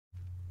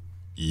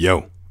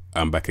Yo,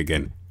 I'm back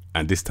again,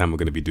 and this time we're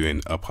going to be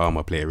doing a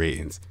Parma player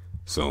ratings.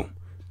 So,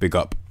 big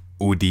up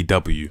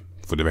ODW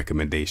for the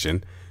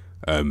recommendation.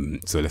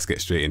 So let's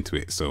get straight into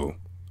it. So,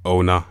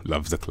 owner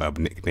loves the club,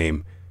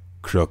 nickname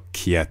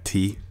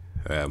Crocchiati.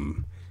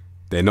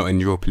 They're not in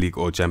Europa League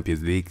or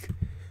Champions League.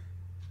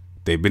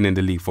 They've been in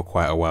the league for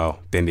quite a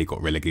while. Then they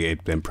got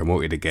relegated, then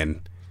promoted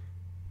again.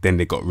 Then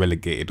they got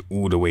relegated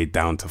all the way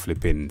down to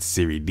flipping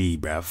Serie D,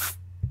 bruv.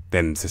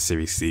 Then to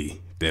Serie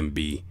C, then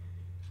B,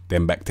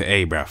 then back to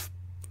A, bruv.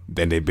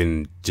 Then they've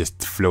been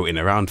just floating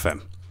around,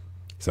 fam.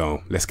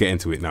 So let's get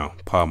into it now.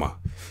 Parma.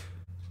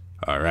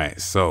 Alright,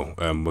 so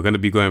we're going to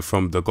be going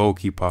from the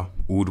goalkeeper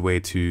all the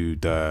way to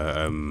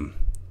the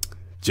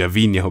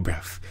Gervinho,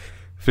 bruv.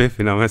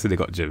 Flipping, I said they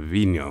got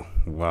Gervinho.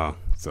 Wow.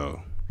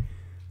 So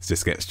let's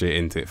just get straight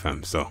into it,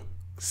 fam. So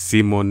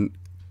Simon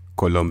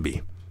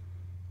Colombi.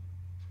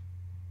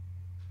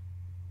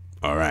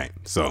 Alright,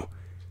 so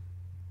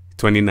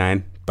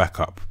 29, back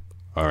up.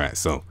 Alright,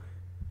 so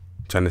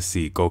trying to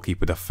see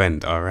goalkeeper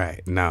defend.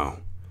 Alright, now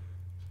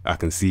I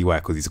can see why,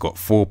 because he's got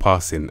 4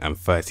 passing and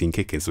 13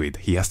 kicking, so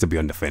he has to be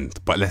on defend.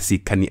 But let's see,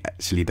 can he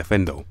actually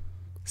defend though?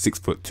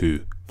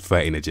 6'2",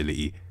 13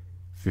 agility,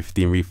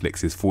 15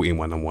 reflexes, 14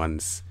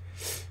 one-on-ones.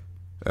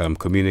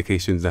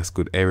 Communications, that's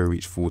good. Area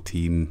reach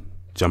 14,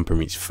 jumper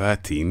reach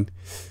 13.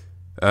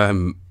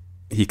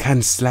 He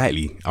can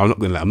slightly, I'm not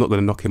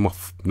gonna knock him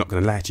off, I'm not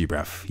gonna lie to you,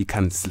 bruv. He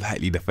can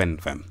slightly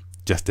defend, fam.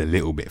 Just a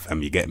little bit,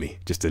 fam, you get me?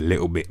 Just a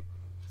little bit.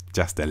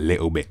 Just a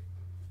little bit.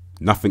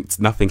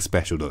 Nothing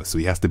special though, so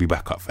he has to be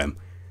back up, fam.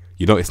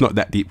 You know, it's not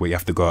that deep where you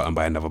have to go out and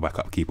buy another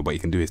backup keeper, but he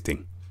can do his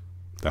thing.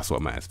 That's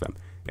what matters, fam.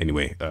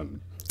 Anyway,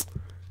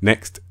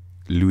 next,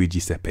 Luigi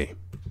Sepe.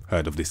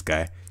 Heard of this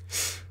guy.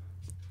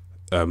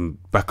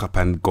 Backup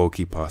and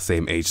goalkeeper,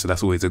 same age, so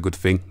that's always a good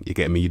thing. You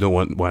get me? You don't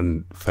want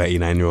one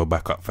 39-year-old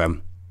backup,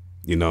 fam.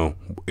 You know,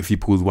 if he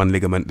pulls one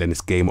ligament, then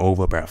it's game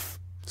over, bruv.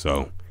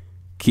 So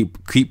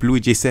keep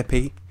Luigi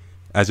Sepe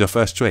as your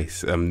first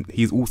choice.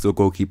 He's also a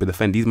goalkeeper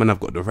defend. These men have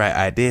got the right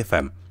idea,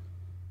 fam.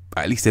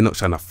 At least they're not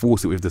trying to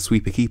force it with the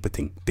sweeper keeper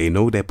thing. They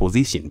know their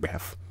position,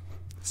 bruv.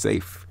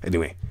 Safe.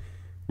 Anyway,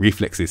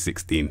 reflexes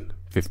 16,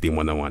 15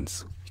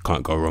 one-on-ones. You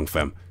can't go wrong,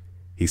 fam.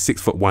 He's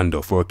 6'1"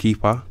 though. For a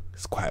keeper,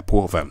 it's quite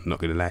poor, fam. Not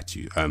gonna lie to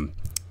you.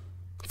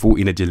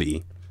 14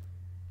 agility.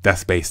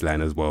 That's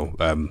baseline as well.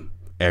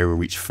 Aerial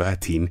reach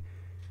 13.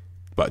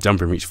 But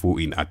jumper reach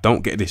 14. I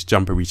don't get this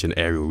jumper reach and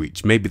aerial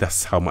reach. Maybe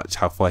that's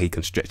how far he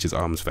can stretch his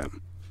arms,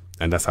 fam.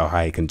 And that's how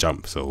high he can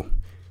jump. So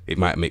it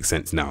might make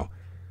sense now.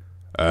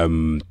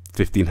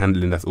 15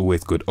 handling, that's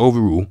always good.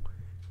 Overall,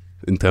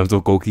 in terms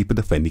of goalkeeper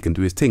defend, he can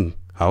do his thing.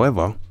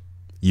 However,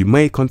 you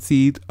may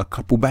concede a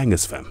couple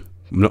bangers, fam.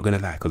 I'm not gonna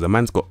lie, because a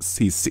man's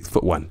he's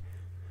 6'1",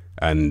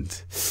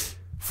 and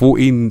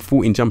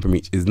 14 jumper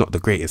reach is not the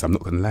greatest. I'm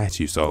not gonna lie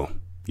to you. So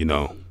you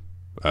know,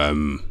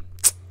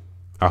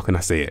 how can I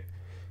say it?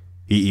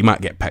 He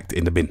might get packed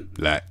in the bin,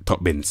 like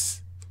top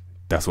bins.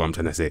 That's what I'm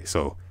trying to say.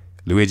 So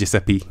Luigi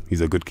Sepe,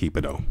 he's a good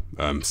keeper though.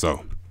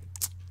 So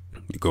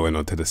going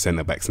on to the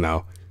centre backs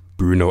now.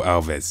 Bruno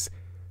Alves.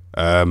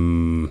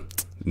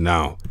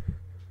 Now,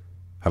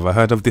 have I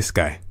heard of this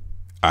guy?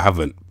 I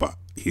haven't, but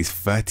he's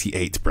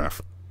 38,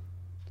 bruv.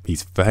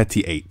 He's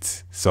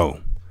 38. So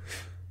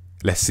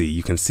let's see.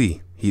 You can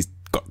see he's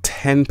got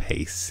 10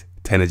 pace,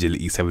 10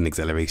 agility, 7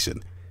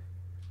 acceleration,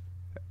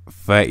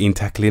 13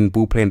 tackling,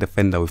 ball playing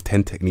defender with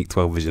 10 technique,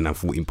 12 vision and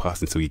 14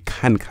 passing, so he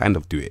can kind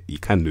of do it. He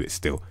can do it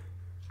still.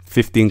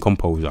 15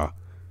 composure,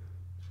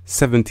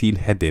 17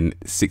 heading,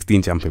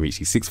 16 jumping reach.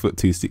 He's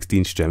 6'2",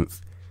 16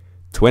 strength,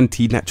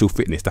 20 natural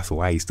fitness. That's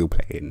why he's still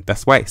playing.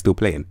 That's why he's still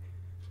playing.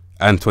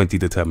 And 20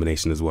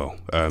 determination as well.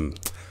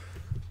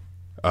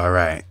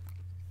 Alright.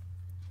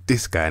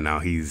 This guy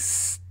now,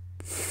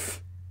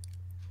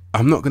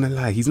 I'm not gonna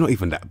lie, he's not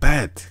even that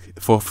bad.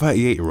 For a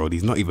 38-year-old,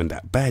 he's not even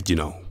that bad, you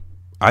know.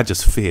 I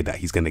just fear that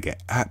he's going to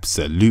get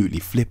absolutely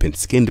flipping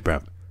skinned,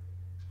 bruv.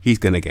 He's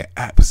going to get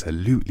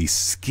absolutely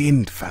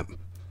skinned, fam.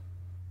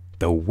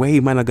 The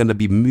way man are going to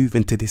be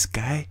moving to this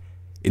guy,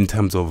 in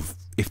terms of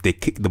if they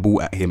kick the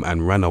ball at him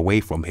and run away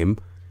from him,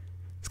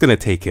 it's going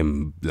to take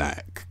him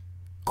like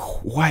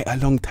quite a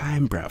long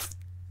time, bruv.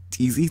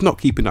 He's not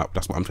keeping up,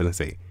 that's what I'm trying to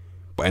say.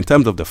 But in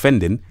terms of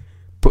defending,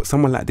 put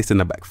someone like this in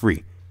the back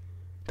three.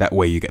 That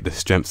way you get the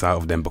strengths out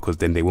of them, because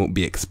then they won't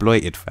be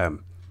exploited,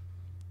 fam.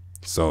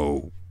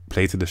 So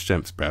play to the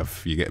strengths,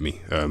 bruv. You get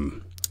me?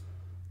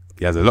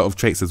 He has a lot of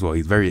traits as well.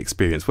 He's very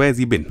experienced. Where's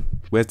he been?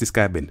 Where's this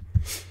guy been?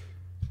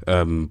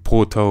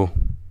 Porto,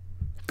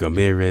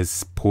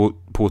 Gameres,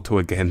 Porto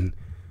again,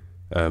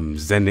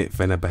 Zenit,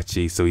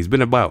 Fenerbahce. So he's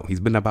been about. He's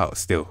been about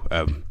still.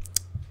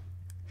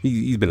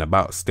 He's been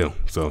about still.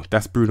 So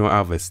that's Bruno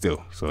Alves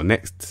still. So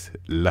next,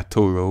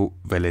 Latoro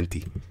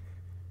Valenti.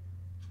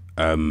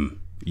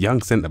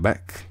 Young centre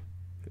back.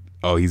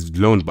 Oh, he's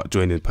loaned but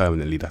joined in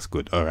permanently. That's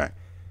good. All right.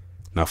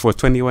 Now, for a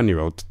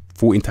 21-year-old,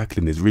 14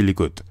 tackling is really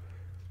good.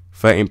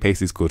 13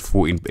 pace is good.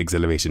 14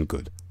 acceleration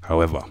good.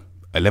 However,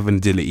 11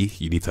 agility,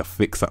 you need to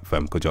fix up,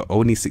 fam, because you're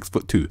only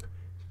 6'2".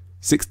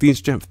 16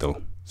 strength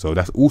though. So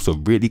that's also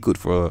really good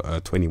for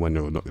a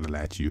 21-year-old, not gonna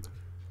lie to you.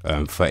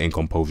 13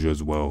 composure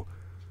as well.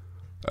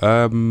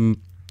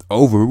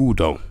 Overall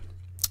though,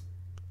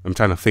 I'm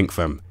trying to think,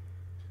 fam.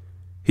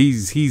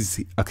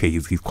 He's okay.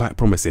 He's quite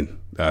promising.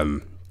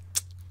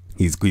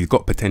 He's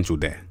got potential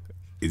there.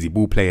 Is he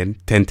ball playing?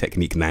 10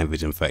 technique, 9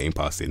 vision, 13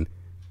 passing.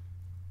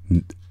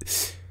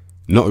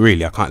 Not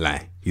really. I can't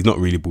lie. He's not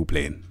really ball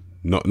playing.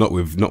 Not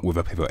with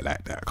a pivot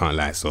like that. I can't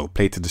lie. So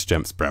play to the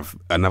strengths, bruv.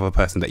 Another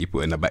person that you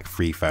put in the back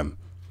three, fam.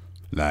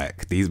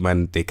 Like, these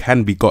man, they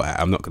can be got at.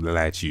 I'm not gonna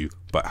lie to you.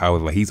 But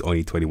however, he's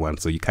only 21,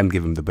 so you can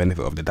give him the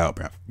benefit of the doubt,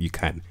 bruv. You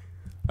can.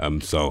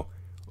 So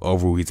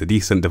overall, he's a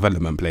decent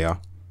development player.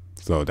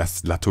 So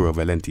that's Laturo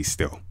Valenti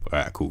still.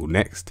 Alright, cool.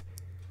 Next,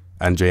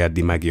 Andrea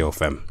Di Maggio,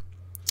 fam.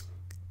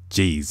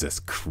 Jesus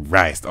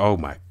Christ. Oh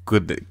my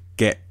goodness.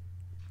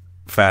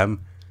 Fam.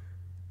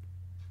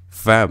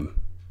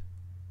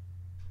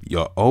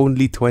 You're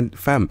only 20.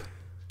 Fam.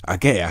 I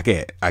get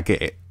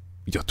it.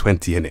 You're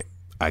 20, innit?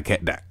 I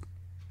get that.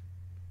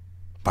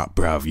 But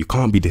bruv, you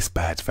can't be this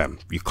bad, fam.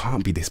 You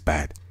can't be this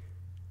bad.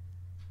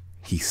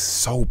 He's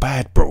so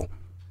bad, bro.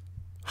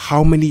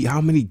 How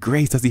many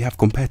greys does he have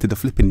compared to the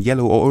flipping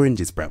yellow or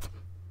oranges, bruv?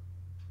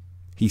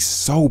 He's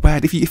so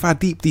bad. If I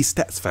deep these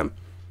stats, fam,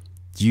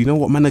 do you know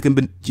what man are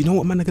gonna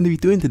be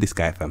doing to this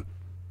guy, fam?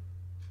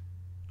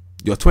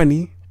 You're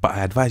 20, but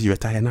I advise you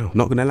retire now.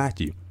 Not gonna lie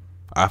to you.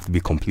 I have to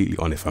be completely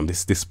honest, fam. This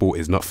sport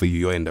is not for you.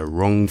 You're in the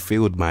wrong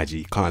field, my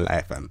G. Can't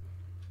lie, fam.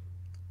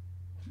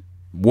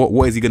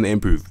 What is he gonna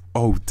improve?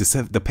 Oh,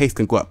 the pace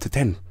can go up to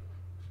 10.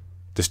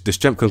 The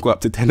strength can go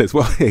up to 10 as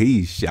well.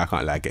 Shit, I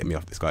can't lie. Get me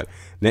off this card.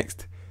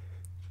 Next,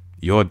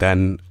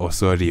 Jordan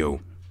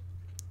Osorio.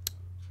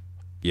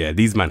 Yeah,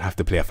 these men have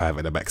to play a 5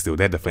 at the back still.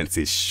 Their defense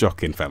is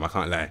shocking, fam. I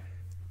can't lie.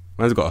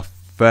 Man's got a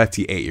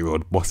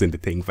 38-year-old bossing the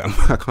thing, fam.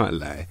 I can't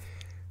lie.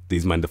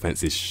 These man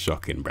defense is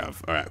shocking,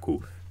 bruv. Alright,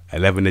 cool.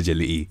 11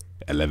 agility,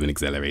 11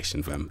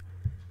 acceleration, fam.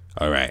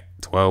 Alright,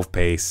 12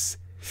 pace,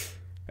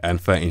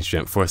 and 13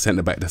 strength. For a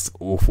centre back, that's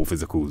awful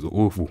physicals.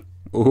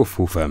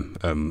 Awful,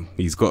 fam.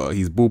 He's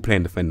ball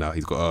playing defender.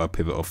 He's got a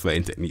pivot of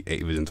 13 technique,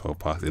 8 vision, 12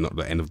 passing. Not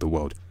the end of the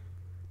world.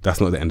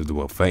 That's not the end of the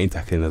world. 13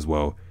 tackling as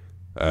well.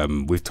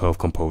 With 12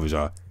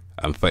 composure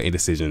and 13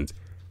 decisions.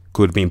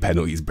 Could mean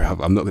penalties,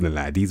 bruv. I'm not gonna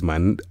lie. These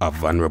men are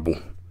vulnerable.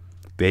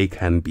 They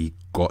can be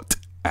got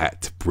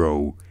at,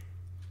 bro.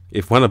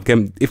 If one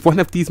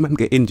of these men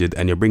get injured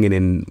and you're bringing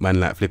in man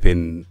like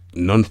flipping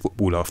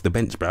non-footballer off the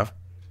bench, bruv,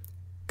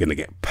 gonna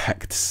get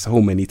packed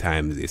so many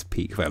times. It's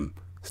peak, fam.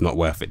 It's not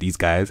worth it. These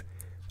guys,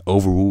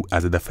 overall,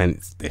 as a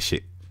defense, they're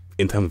shit.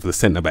 In terms of the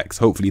centre backs,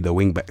 hopefully the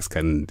wing backs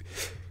can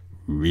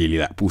really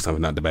like pull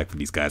something out the bag for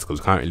these guys,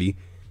 because currently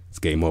it's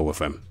game over,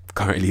 fam.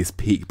 Currently it's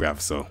peak,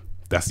 bruv. So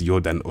that's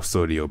Jordan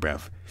Osorio,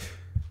 bruv.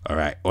 All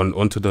right,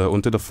 onto the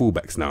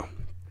fullbacks now.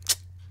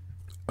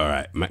 All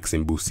right,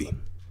 Maxim Busi.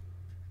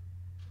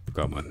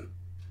 Come on.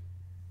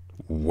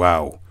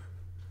 Wow.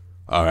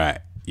 All right.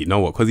 You know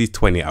what? Because he's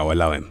 20, I'll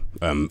allow him.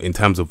 In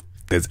terms of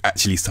there's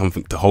actually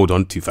something to hold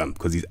on to, fam.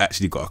 Because he's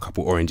actually got a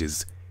couple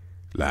oranges.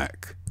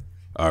 Like,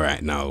 all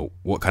right, now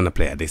what kind of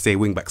player? They say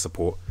wing back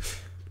support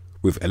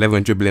with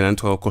 11 dribbling and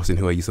 12 crossing.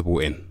 Who are you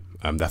supporting?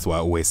 That's what I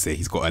always say.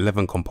 He's got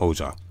 11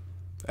 composure,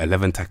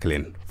 11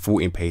 tackling,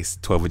 14 pace,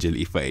 12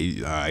 agility. 30,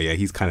 yeah,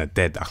 he's kind of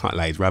dead. I can't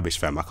lie. He's rubbish,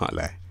 fam. I can't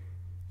lie.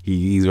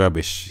 He's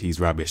rubbish. He's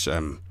rubbish.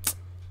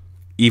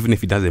 Even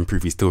if he does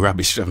improve, he's still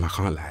rubbish, fam. I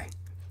can't lie.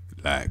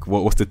 Like,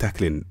 what's the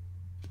tackling?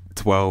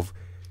 12,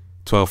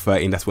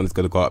 13. That's when it's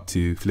gonna go up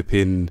to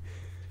flipping.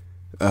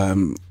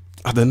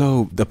 I don't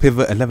know. The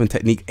pivot, 11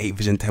 technique, 8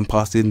 vision, 10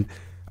 passing.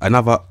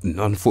 Another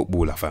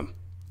non-footballer, fam.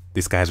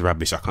 This guy's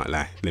rubbish. I can't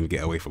lie. Let me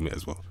get away from it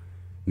as well.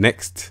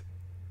 Next,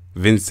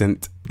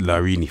 Vincent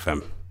Larini,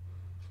 fam.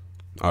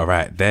 All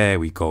right, there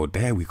we go.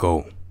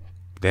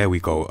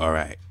 All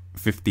right,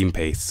 15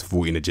 pace,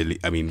 14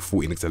 agility.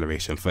 14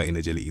 acceleration, 13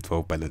 agility,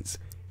 12 balance,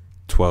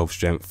 12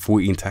 strength,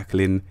 14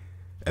 tackling,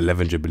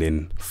 11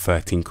 dribbling,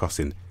 13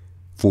 crossing.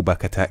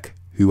 Fullback attack.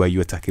 Who are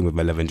you attacking with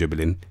 11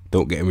 dribbling?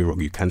 Don't get me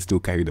wrong. You can still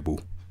carry the ball.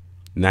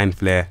 9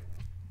 flair.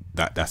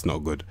 That's not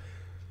good.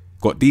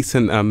 Got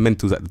decent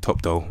mentals at the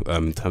top though,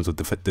 in terms of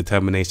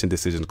determination,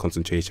 decision,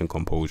 concentration,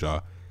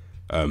 composure.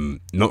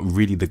 Not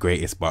really the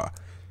greatest, but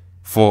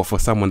for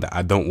someone that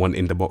I don't want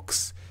in the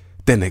box,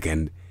 then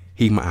again,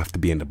 he might have to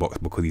be in the box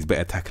because he's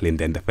better tackling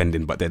than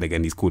defending. But then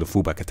again, he's called a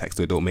fullback attack,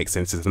 so it don't make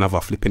sense. It's another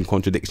flipping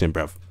contradiction,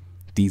 bruv.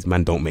 These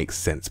men don't make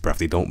sense, bruv.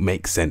 They don't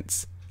make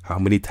sense. How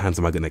many times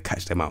am I gonna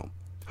catch them out?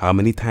 How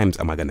many times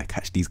am I gonna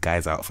catch these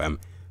guys out, fam?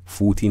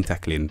 14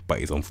 tackling, but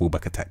he's on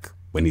fullback attack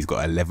when he's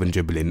got 11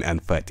 dribbling and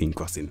 13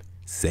 crossing.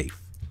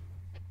 Safe.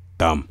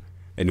 Dumb.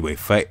 Anyway,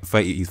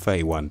 30, he's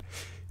 31.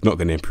 Not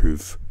going to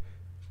improve.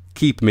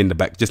 Keep him in the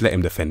back. Just let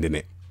him defend in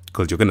it.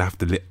 Because you're going to have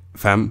to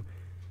fam.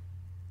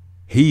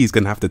 He's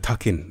going to have to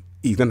tuck in.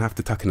 He's going to have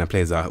to tuck in and play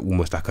as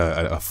almost like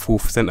a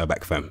fourth centre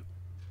back, fam.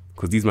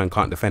 Because these men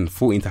can't defend.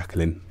 14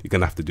 tackling. You're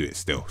going to have to do it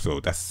still. So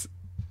that's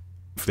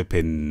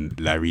flipping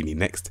Larini.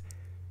 Next,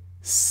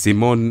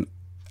 Simon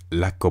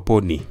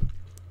Lacoponi.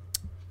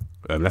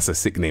 That's a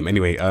sick name.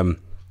 Anyway,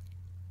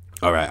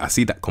 All right, I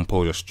see that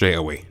composure straight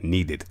away.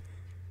 Needed.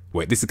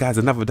 Wait, this guy's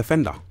another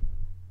defender.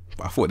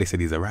 But I thought they said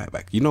he's a right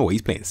back. You know what?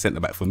 He's playing centre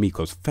back for me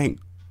because thank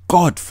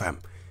God, fam.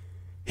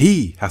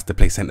 He has to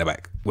play centre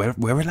back. We're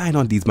relying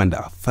on these men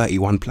that are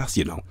 31 plus,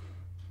 you know.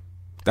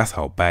 That's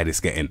how bad it's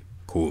getting.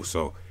 Cool.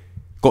 So,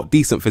 got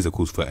decent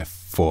physicals for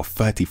a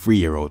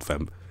 33-year-old,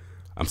 fam.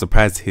 I'm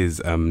surprised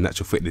his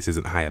natural fitness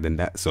isn't higher than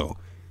that. So,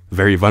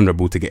 very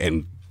vulnerable to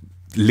getting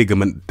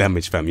ligament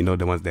damage, fam. You know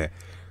the ones there.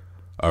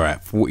 All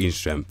right, 14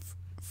 strength,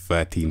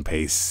 13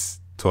 pace,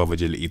 12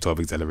 agility,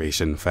 12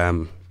 acceleration,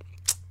 fam.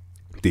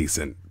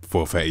 Decent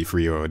for a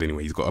 33-year-old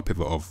anyway. He's got a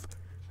pivot of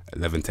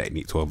 11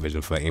 technique, 12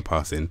 vision, 13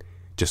 passing.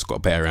 Just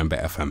got better and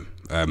better, fam.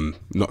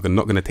 Not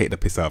gonna take the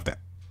piss out of that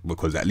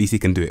because at least he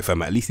can do it,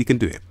 fam. At least he can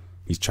do it.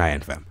 He's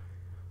trying, fam.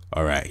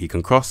 All right, he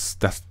can cross.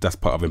 That's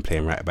part of him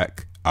playing right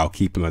back. I'll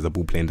keep him as a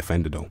ball playing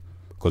defender though,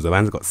 because the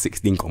man's got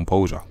 16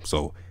 composure,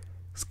 so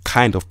it's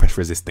kind of press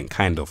resistant.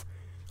 Kind of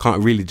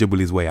can't really dribble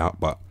his way out,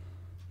 but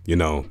you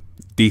know,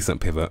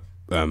 decent pivot.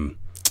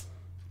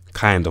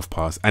 Kind of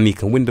pass, and he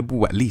can win the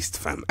ball at least,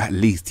 fam. At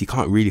least he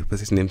can't really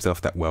position himself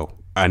that well,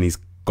 and he's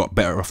got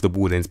better off the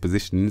ball than his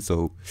positioning,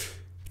 so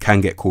can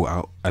get caught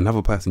out.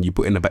 Another person you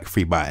put in the back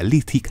three, but at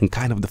least he can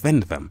kind of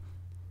defend, fam.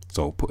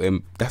 So put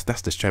him. That's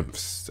the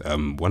strengths.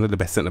 One of the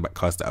best centre back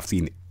cards that I've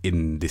seen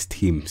in this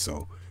team.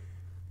 So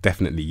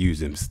definitely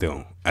use him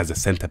still as a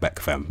centre back,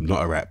 fam.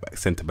 Not a right back,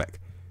 centre back.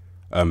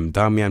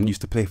 Damian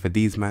used to play for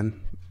these, man.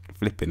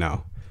 Flip it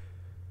now.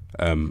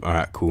 All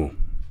right, cool.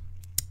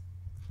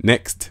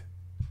 Next.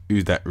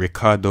 Who's that?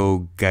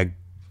 Ricardo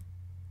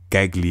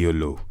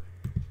Gagliolo.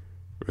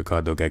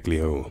 Ricardo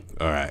Gagliolo.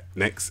 Alright,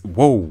 next.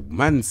 Whoa,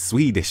 man's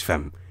Swedish,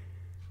 fam.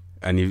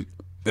 And you...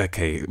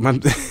 Okay,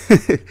 man...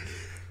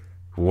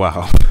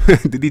 Wow.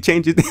 Did he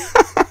change it?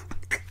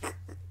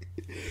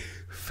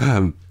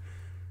 Fam.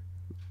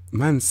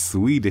 Man's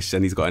Swedish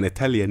and he's got an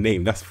Italian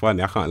name. That's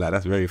funny. I can't lie.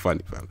 That's very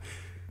funny, fam.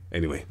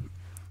 Anyway.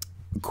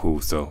 Cool.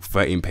 So,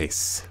 13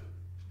 pace.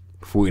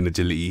 14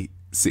 agility.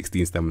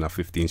 16 stamina,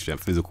 15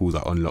 strength. Physicals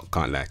are unlocked,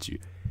 can't lie to you.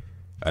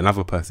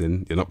 Another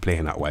person, you're not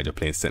playing out wide, you're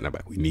playing centre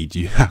back. We need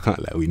you. I can't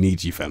lie, we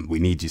need you, fam. We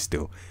need you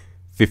still.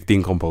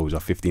 15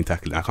 composure, 15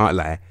 tackling. I can't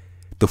lie.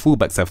 The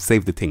fullbacks have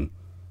saved the thing.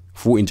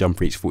 14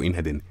 jump reach, 14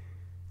 heading.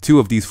 Two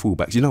of these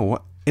fullbacks, you know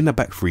what? In the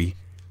back three,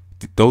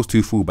 those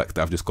two fullbacks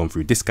that I've just gone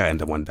through, this guy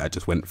and the one that I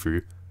just went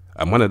through,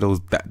 and one of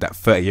those, that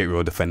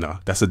 38-year-old defender,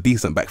 that's a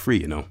decent back three,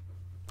 you know.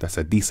 That's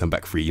a decent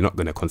back three. You're not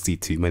going to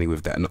concede too many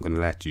with that. I'm not going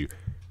to lie to you.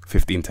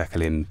 15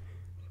 tackling.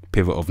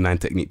 Pivot of 9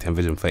 technique, 10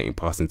 vision, 13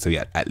 passing. So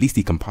yeah, at least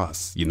he can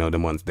pass, you know, the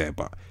ones there,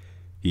 but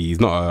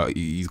he's not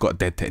he's got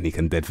dead technique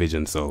and dead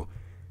vision. So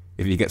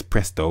if he gets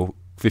pressed though,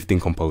 15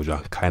 composure,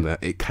 it can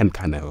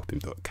help him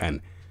though. It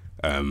can.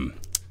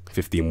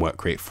 15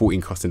 work rate, 14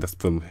 crossing. That's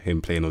from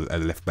him playing as a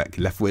left back,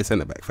 left footed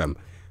centre back, fam.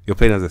 You're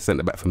playing as a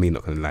centre back for me,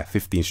 not gonna lie.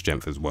 15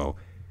 strength as well.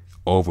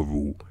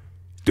 Overall,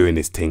 doing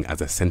this thing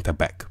as a centre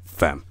back,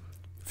 fam.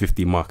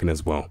 15 marking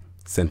as well,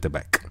 centre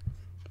back,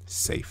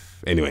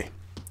 safe. Anyway.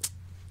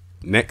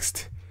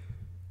 Next,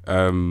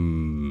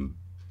 Giacomo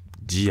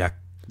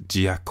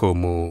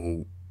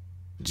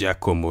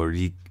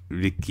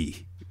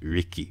Ricky,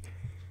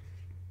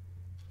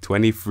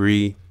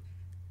 23,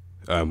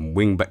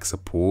 wing back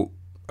support,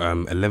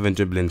 11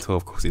 dribbling,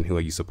 12 crossing. Who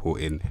are you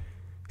supporting?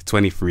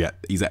 23.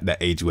 He's at that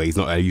age where he's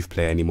not a youth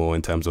player anymore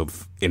in terms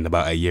of in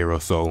about a year or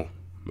so.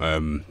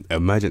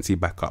 Emergency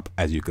backup,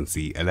 as you can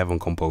see, 11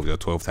 composure,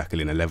 12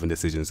 tackling, 11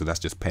 decisions. So that's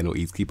just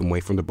penalties. Keep him away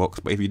from the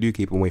box. But if you do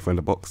keep him away from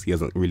the box, he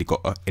hasn't really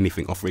got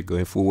anything off it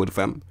going forward,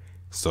 fam.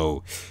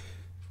 So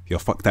you're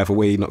fucked either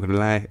way, not gonna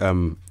lie.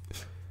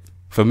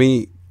 For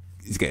me,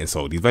 he's getting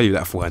sold. He's valued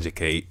at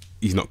 400k.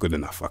 He's not good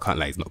enough. I can't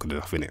lie, he's not good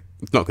enough, innit?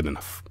 It's not good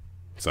enough.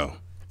 So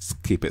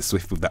just keep it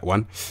swift with that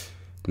one.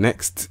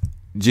 Next,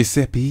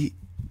 Giuseppe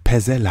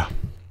Pezzella.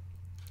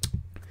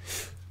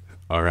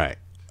 All right,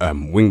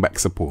 wing back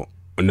support.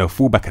 No,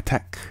 fullback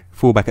attack.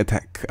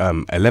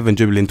 11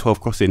 dribbling, 12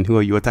 crossing. Who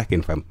are you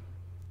attacking, fam?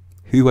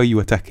 Who are you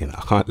attacking?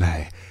 I can't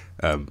lie.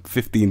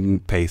 15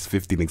 pace,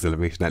 15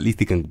 acceleration. At least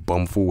he can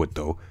bomb forward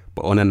though.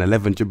 But on an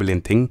 11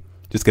 dribbling thing,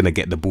 just gonna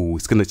get the ball.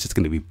 It's just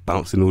gonna be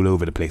bouncing all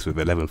over the place with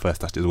 11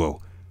 first touch as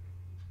well.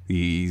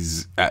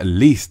 He's at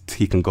least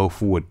he can go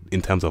forward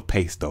in terms of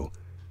pace though.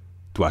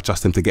 Do I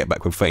trust him to get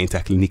back with 13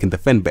 tackling? He can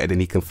defend better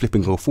than he can flip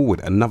and go forward.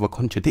 Another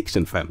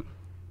contradiction, fam.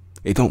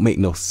 It don't make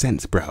no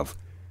sense, bruv.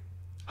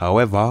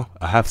 However,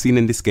 I have seen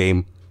in this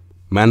game,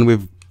 man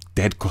with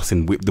dead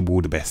crossing whip the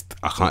ball the best.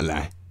 I can't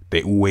lie.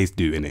 They always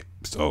do, innit?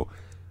 So,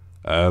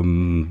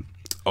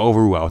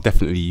 overall, I'll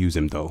definitely use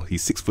him though.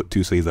 He's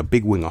 6'2", so he's a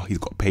big winger. He's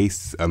got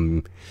pace.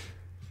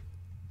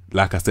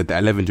 Like I said, the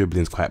 11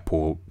 dribbling is quite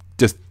poor.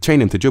 Just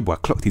train him to dribble. I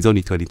clocked he's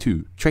only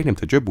 22. Train him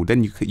to dribble,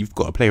 then you've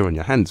got a player on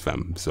your hands,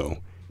 fam. So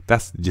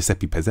that's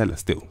Giuseppe Pezzella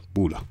still,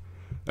 baller.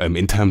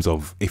 In terms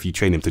of if you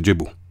train him to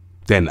dribble,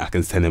 then I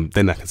can send him.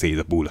 Then I can say he's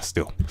a baller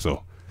still.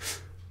 So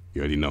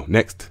you already know.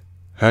 Next,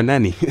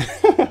 Hernani.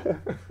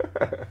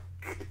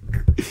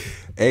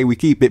 Hey, we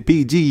keep it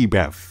PG,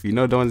 bruv. You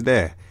know the ones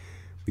there.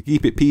 We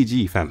keep it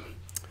PG, fam.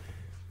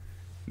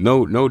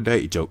 No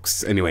dirty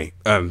jokes. Anyway,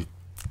 all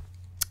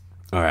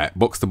right,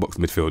 box to box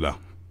midfielder.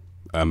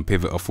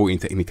 Pivot of 14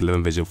 technique,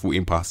 11 vision,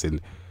 14 passing.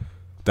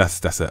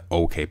 That's a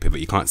okay pivot.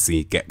 You can't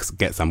see.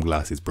 Get some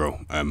glasses,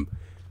 bro.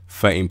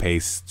 13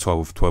 pace,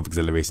 12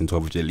 acceleration,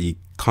 12 agility.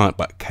 Can't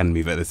but can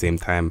move at the same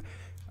time.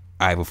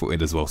 Either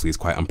footed as well, so he's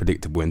quite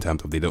unpredictable in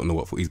terms of they don't know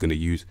what foot he's going to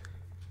use.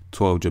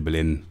 12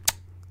 dribbling,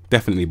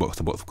 definitely box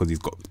to box because he's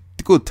got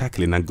good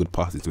tackling and good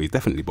passing, so he's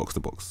definitely box to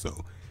box.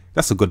 So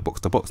that's a good box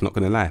to box. Not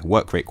going to lie,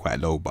 work rate quite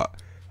low,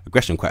 but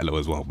aggression quite low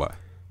as well. But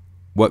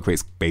work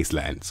rate's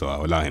baseline, so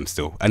I'll allow him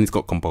still. And he's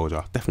got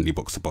composure, definitely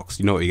box to box.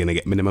 You know what, you're going to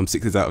get minimum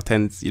 6s out of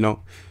 10s, you know.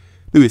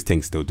 Do his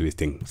thing, still do his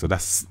thing. So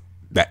that's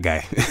that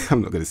guy.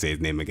 I'm not going to say his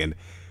name again.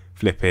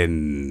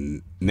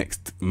 Flipping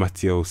next,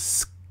 Matteo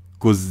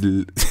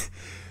Scozzarella.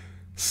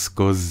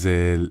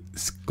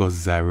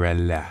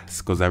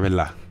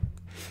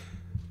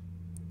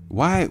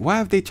 Why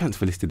have they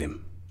transfer listed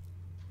him?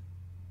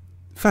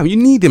 Fam, you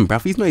need him,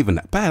 bruv. He's not even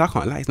that bad. I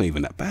can't lie, he's not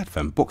even that bad,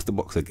 fam. Box to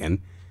box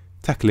again.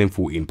 Tackling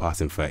 14,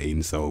 passing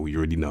 13, so you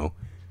already know.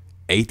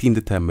 18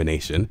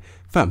 determination.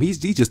 Fam, he's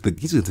just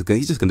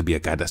gonna be a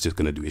guy that's just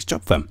gonna do his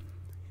job, fam.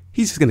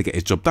 He's just gonna get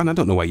his job done. I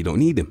don't know why you don't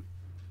need him.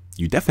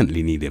 You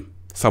definitely need him.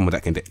 Someone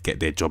that can get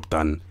their job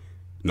done.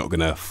 Not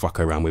gonna fuck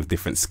around with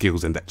different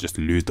skills and that just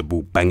lose the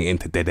ball, bang it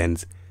into dead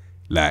ends.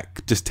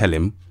 Like, just tell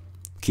him,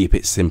 keep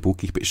it simple,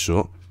 keep it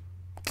short,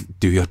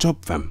 do your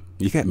job, fam.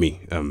 You get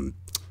me?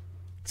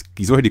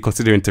 He's already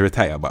considering to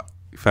retire, but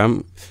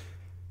fam,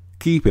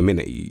 keep him in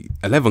it.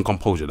 11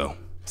 composure though.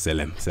 Sell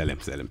him.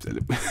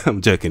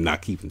 I'm joking. Nah,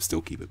 keep him.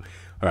 Still keep him.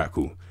 All right,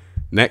 cool.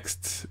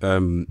 Next,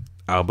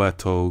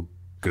 Alberto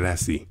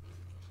Grassi.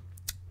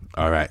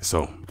 All right,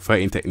 so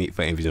 13 technique,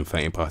 13 vision,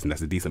 13 passing.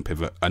 That's a decent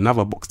pivot.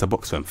 Another box to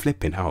box, fam.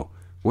 Flipping how?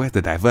 Where's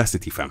the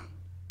diversity, fam?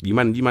 You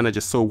man are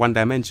just so one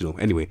dimensional.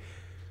 Anyway,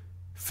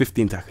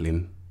 15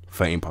 tackling,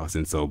 13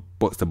 passing. So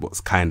box to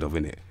box, kind of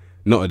in it.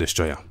 Not a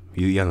destroyer.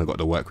 He hasn't got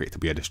the work rate to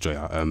be a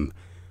destroyer.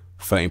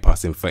 13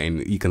 passing,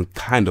 13. You can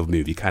kind of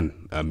move. You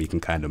can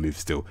kind of move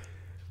still.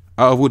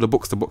 Out of all the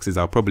box to boxes,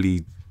 I'll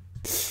probably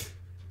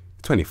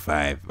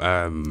 25.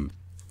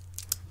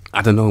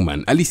 I don't know,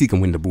 man. At least he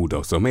can win the ball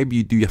though. So maybe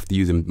you do have to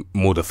use him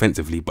more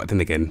defensively. But then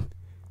again,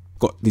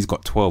 he's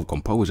got 12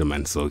 composure,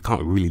 man. So he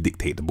can't really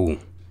dictate the ball.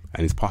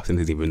 And his passing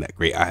isn't even that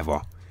great either.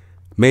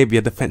 Maybe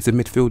a defensive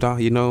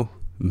midfielder, you know,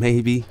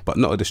 maybe, but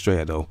not a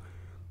destroyer though.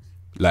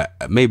 Like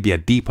maybe a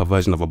deeper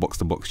version of a box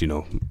to box, you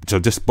know. So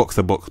just box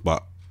to box,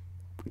 but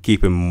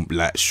keep him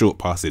like short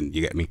passing.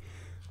 You get me?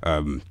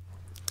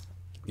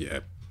 Yeah,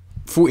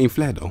 14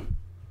 flair though.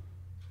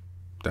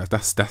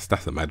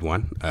 That's a mad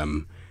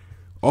one.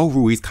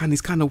 Overall, he's kind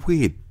of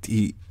weird.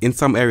 In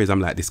some areas I'm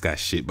like, this guy's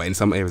shit, but in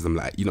some areas I'm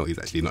like, you know, he's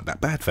actually not that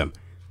bad, fam.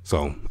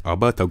 So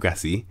Alberto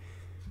Grassi,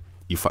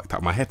 you fucked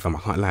up my head, fam. I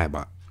can't lie,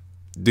 but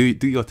do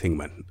your thing,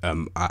 man.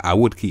 I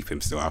would keep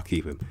him still. I'll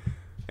keep him.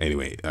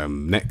 Anyway,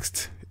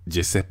 next,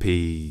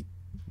 Giuseppe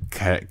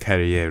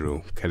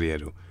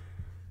Carriero.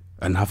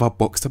 Another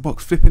box to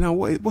box. Flipping out.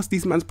 What's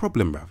this man's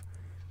problem, bruv?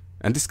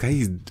 And this guy,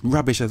 he's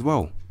rubbish as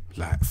well.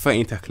 Like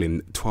 13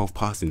 tackling, 12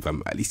 passing,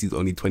 fam. At least he's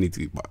only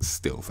 22, but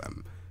still,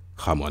 fam.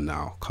 Come on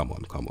now. Come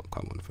on,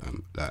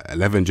 fam.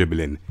 11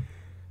 dribbling,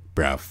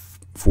 bruv.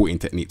 14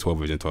 technique, 12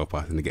 vision, 12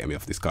 passing to get me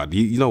off this card.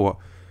 You know what?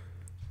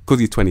 Because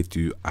he's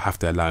 22, I have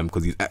to allow him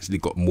because he's actually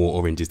got more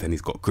oranges than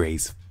he's got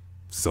greys.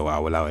 So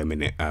I'll allow him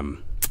in it.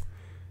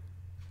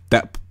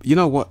 That, you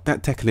know what?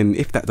 That tackling,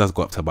 if that does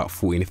go up to about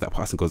 14, if that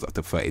passing goes up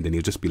to 30, then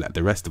he'll just be like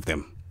the rest of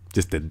them.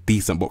 Just a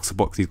decent box to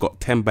box. He's got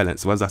 10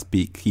 balance. So as I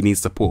speak, he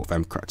needs support,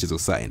 fam, crutches or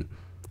something.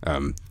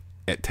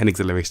 At 10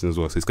 acceleration as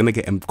well. So it's going to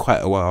get him quite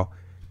a while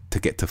to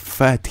get to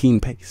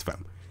 13 pace,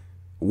 fam.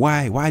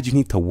 Why do you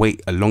need to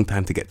wait a long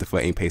time to get to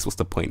 13 pace? What's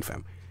the point,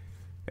 fam?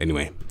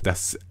 Anyway,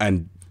 that's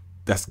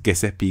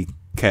Giuseppe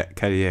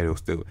Carriero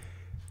still.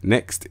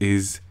 Next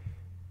is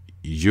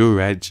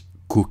Juraj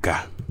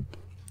Kuka.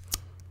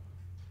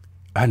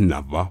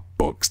 Another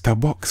box to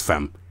box,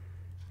 fam.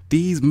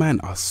 These men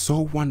are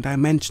so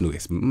one-dimensional.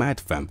 It's mad,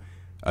 fam.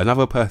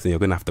 Another person you're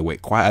going to have to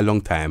wait quite a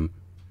long time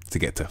to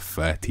get to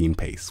 13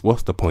 pace.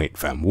 What's the point,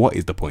 fam? What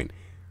is the point?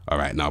 All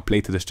right, now play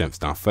to the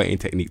strengths now. 13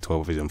 technique,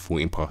 12 vision,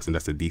 14 passing.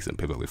 That's a decent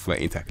pivot with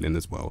 13 tackling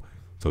as well.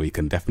 So he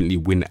can definitely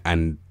win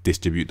and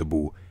distribute the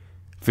ball.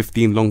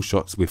 15 long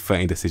shots with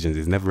 13 decisions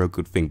is never a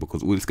good thing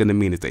because all it's going to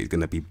mean is that he's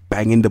going to be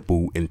banging the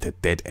ball into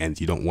dead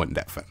ends. You don't want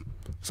that, fam.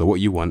 So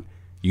what you want,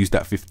 use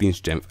that 15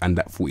 strength and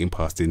that 14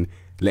 passing.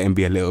 Let him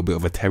be a little bit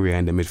of a terrier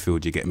in the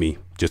midfield, you get me?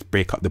 Just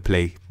break up the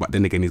play. But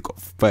then again, he's got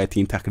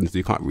 13 tackling, so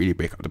you can't really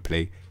break up the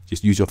play.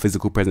 Just use your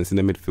physical presence in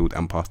the midfield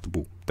and pass the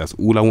ball. That's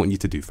all I want you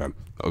to do, fam.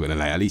 Not gonna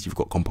lie, at least you've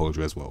got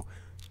composure as well.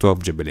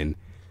 12 dribbling.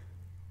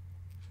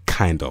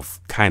 Kind of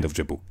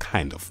dribble.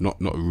 Kind of. Not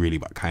really,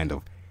 but kind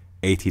of.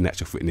 18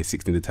 natural fitness,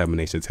 16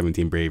 determination,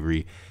 17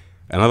 bravery.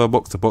 Another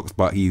box to box,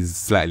 but he's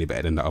slightly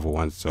better than the other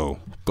one, so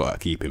gotta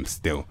keep him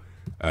still.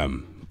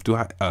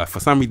 For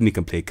some reason he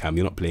can play cam.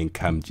 You're not playing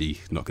cam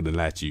G. Not gonna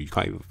lie to you. You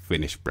can't even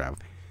finish, bruv.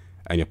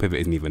 And your pivot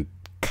isn't even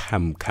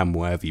cam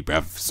worthy,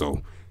 bruv.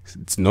 So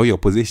Know your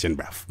position,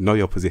 bruv. Know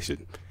your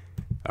position.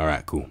 All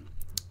right, cool.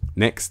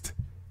 Next,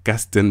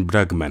 Gaston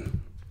Brugman.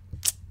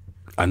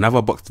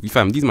 Another box.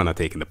 Fam, these men are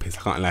taking the piss.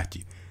 I can't lie to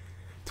you.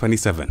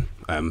 27.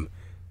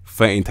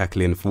 13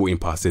 tackling, 14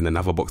 passing,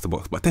 another box to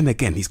box. But then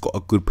again, he's got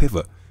a good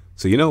pivot.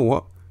 So you know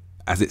what?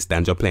 As it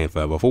stands, you're playing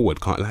further forward.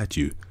 Can't lie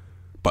to you.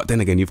 But then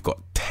again, you've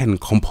got 10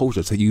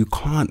 composure. So you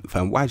can't,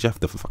 fam. Why'd you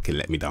have to fucking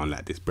let me down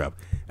like this, bruv?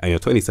 And you're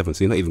 27,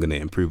 so you're not even going to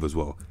improve as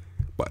well.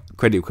 But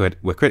credit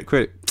where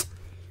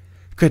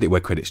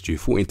credit's due.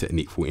 14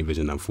 technique, 14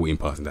 vision, and 14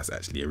 passing. That's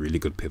actually a really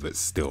good pivot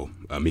still.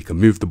 He can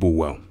move the ball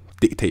well.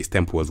 Dictates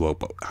tempo as well.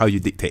 But how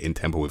you dictating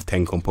tempo with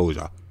 10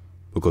 composure?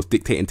 Because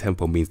dictating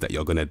tempo means that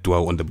you're going to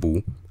dwell on the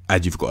ball,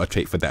 and you've got a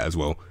trait for that as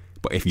well.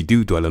 But if you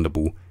do dwell on the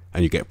ball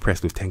and you get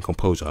pressed with 10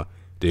 composure,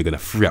 then you're going to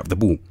free up the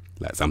ball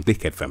like some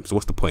dickhead, fam. So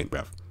what's the point,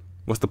 bruv?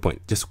 What's the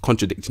point? Just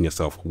contradicting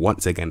yourself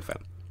once again,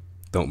 fam.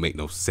 Don't make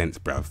no sense,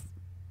 bruv.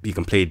 He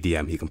can play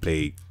DM, he can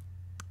play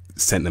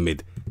centre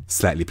mid,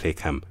 slightly play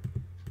cam.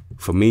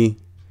 For me,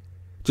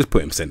 just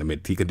put him centre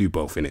mid. He can do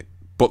both, innit?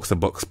 Box to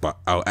box, but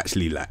I'll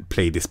actually like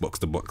play this box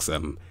to box.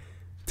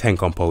 10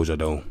 composure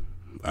though.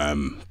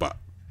 But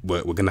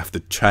we're gonna have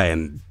to try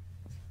and,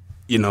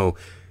 you know,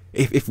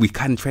 if we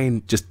can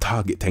train, just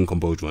target 10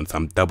 composure on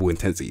some double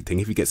intensity thing.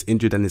 If he gets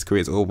injured and his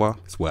career's over,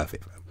 it's worth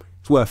it, fam.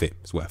 It's worth it.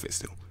 It's worth it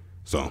still.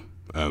 So,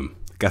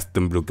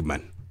 Gaston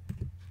Brugman,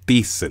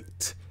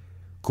 decent,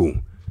 cool.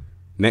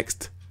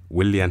 Next,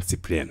 Willian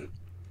Cyprien.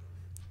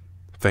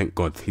 Thank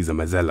God he's a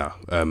Mazzella.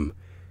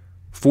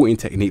 14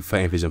 technique,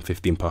 13 vision,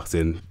 15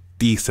 passing,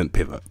 decent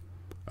pivot.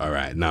 All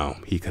right, now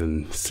he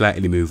can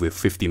slightly move with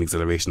 15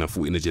 acceleration and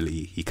 14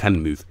 agility. He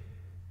can move.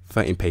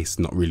 13 pace,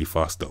 not really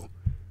fast though.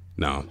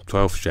 Now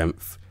 12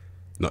 strength,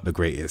 not the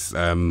greatest.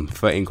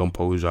 13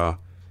 composure,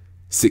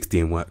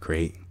 16 work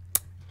rate,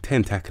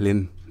 10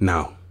 tackling.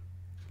 Now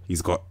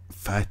he's got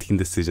 13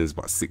 decisions,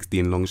 but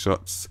 16 long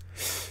shots.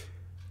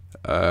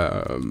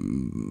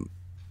 The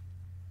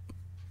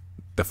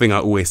thing I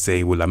always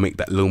say, will I make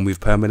that loan move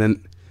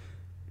permanent?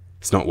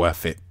 It's not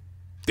worth it.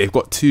 They've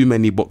got too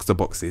many box to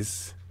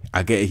boxes.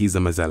 I get it, he's a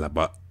Mazzella,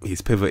 but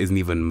his pivot isn't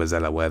even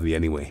Mazzella worthy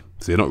anyway.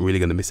 So you're not really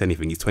gonna miss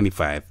anything. He's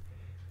 25.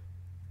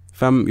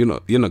 Fam, you're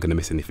not gonna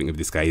miss anything with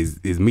this guy.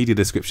 His media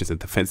description is a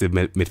defensive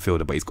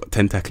midfielder, but he's got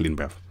 10 tackling,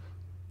 bruv.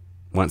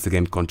 Once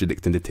again,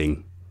 contradicting the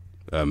thing.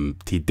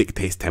 He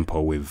dictates tempo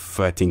with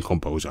 13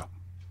 composure.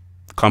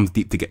 Comes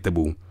deep to get the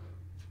ball.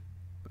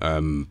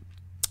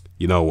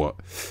 You know what?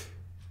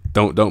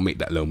 Don't make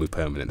that loan move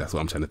permanent. That's what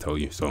I'm trying to tell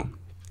you. So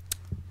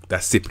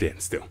that's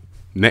Cyprien still.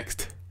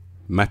 Next,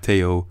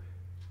 Matteo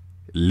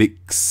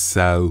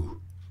Lixau.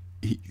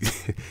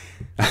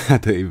 I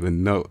don't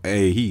even know.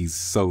 Hey, he's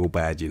so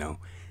bad, you know.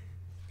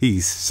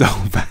 He's so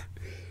bad.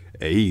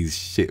 Hey, he's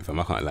shit, fam.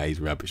 I can't lie.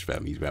 He's rubbish,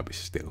 fam. He's rubbish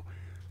still.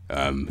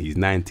 He's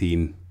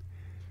 19,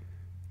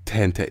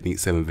 10 technique,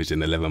 7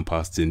 vision, 11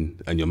 passing,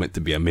 and you're meant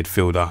to be a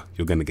midfielder.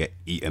 You're gonna get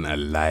eaten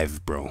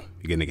alive, bro.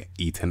 You're gonna get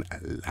eaten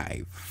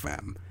alive,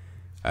 fam.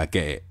 I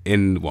get it.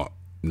 In what,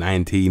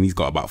 19? He's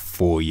got about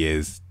 4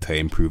 years to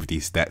improve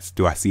these stats.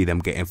 Do I see them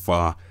getting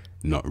far?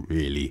 Not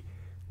really.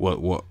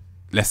 What?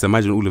 Let's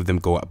imagine all of them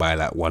go up by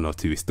like 1 or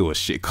 2. It's still a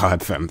shit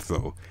card, fam.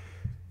 So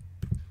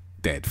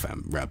dead,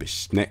 fam.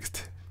 Rubbish.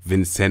 Next,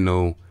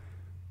 Vincenzo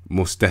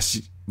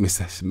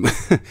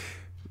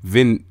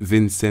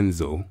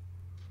Vincenzo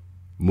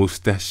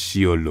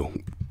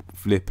Mustachiolo.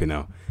 Flipping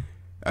out.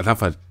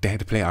 Another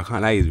dead player. I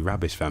can't lie, he's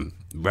rubbish, fam.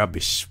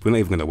 Rubbish. We're not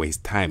even gonna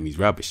waste time. He's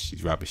rubbish.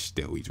 He's rubbish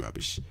still. He's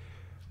rubbish.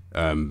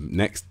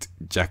 Next,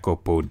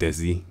 Jacopo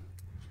Desi.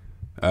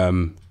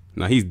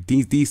 Now he's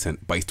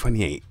decent, but he's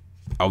 28.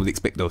 I would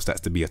expect those stats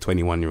to be a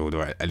 21-year-old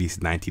or at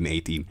least 19,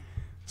 18.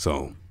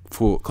 So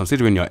for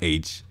considering your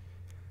age,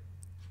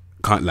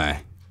 can't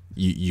lie,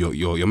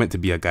 you're meant to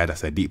be a guy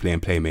that's a deep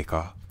playing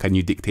playmaker. Can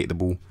you dictate the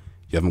ball?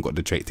 You haven't got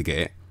the trait to get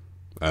it.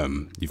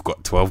 You've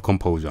got 12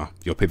 composure.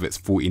 Your pivot's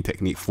 14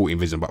 technique, 14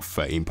 vision, about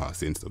 13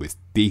 passing. So it's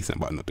decent,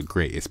 but not the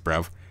greatest,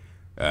 bruv.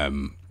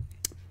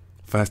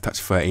 First touch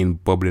 13,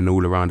 bobbling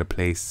all around the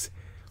place.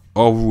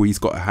 Overall, he's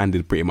got a hand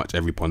in pretty much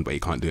every pond, but he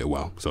can't do it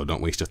well. So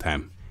don't waste your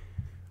time.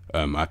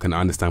 I can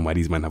understand why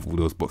these men have all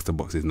those box to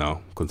boxes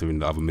now, considering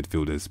the other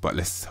midfielders. But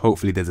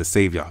hopefully there's a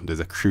saviour, there's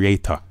a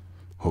creator.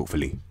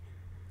 Hopefully.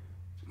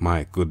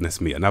 My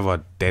goodness me,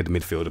 another dead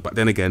midfielder. But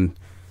then again,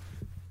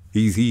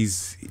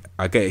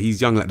 I get it,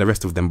 he's young like the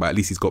rest of them, but at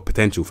least he's got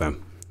potential,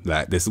 fam.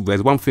 Like there's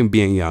one thing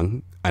being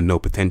young and no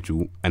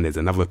potential, and there's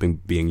another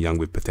thing being young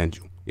with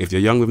potential. If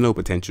you're young with no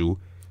potential,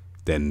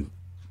 then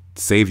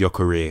save your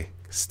career,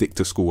 stick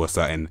to school or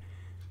something.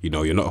 You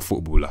know, you're not a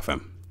footballer,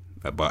 fam.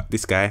 But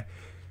this guy,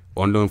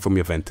 on loan from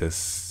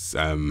Juventus,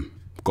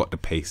 got the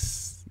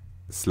pace,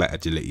 slight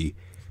agility,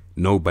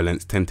 no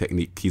balance, 10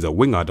 technique. He's a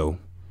winger though.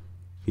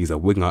 He's a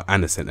winger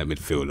and a centre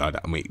midfielder.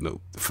 That make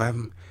no,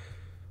 fam.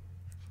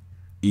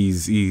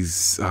 He's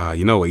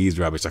you know what, he's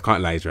rubbish. I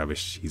can't lie, he's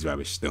rubbish. He's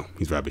rubbish still.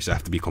 He's rubbish. I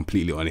have to be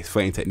completely honest.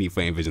 13 technique,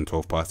 13 vision,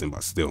 12 passing,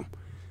 but still.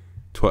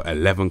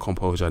 11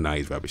 composure. Nah,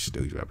 he's rubbish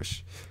still. He's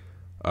rubbish.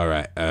 All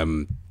right.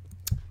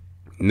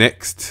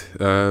 Next,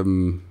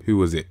 who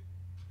was it?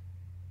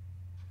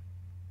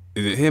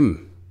 Is it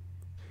him?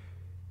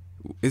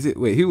 Is it?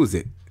 Wait, who was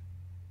it?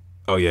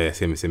 Oh yeah, it's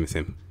him. It's him. It's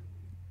him.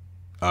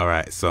 All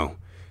right, so,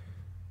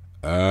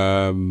 wait.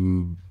 I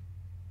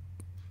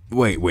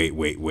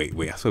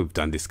thought we've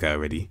done this guy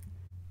already.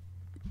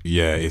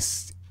 Yeah,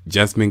 it's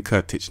Jasmine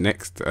Kurtic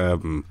next.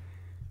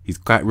 He's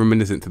quite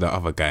reminiscent to the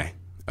other guy.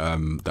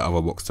 The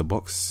other box to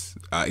box.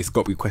 It's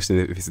got to be questioned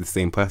if it's the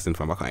same person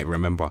from. I can't even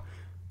remember.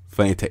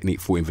 30 technique,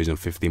 14 vision,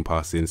 15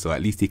 passing. So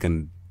at least he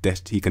can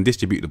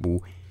distribute the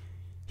ball.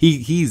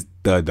 He's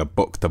the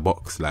box to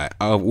box. Like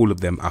out of all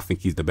of them, I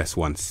think he's the best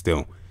one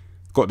still.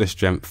 Got the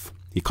strength.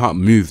 He can't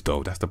move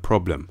though. That's the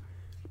problem.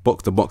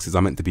 Box to boxes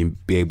are meant to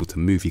be able to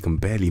move. He can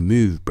barely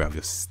move, bruv.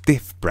 You're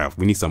stiff, bruv.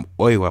 We need some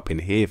oil up in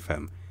here,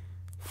 fam.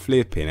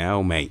 Flipping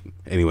hell, mate.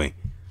 Anyway,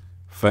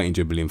 13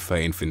 dribbling,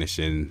 13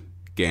 finishing,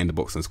 get in the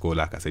box and score.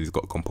 Like I said, he's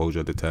got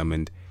composure,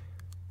 determined.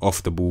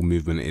 Off the ball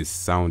movement is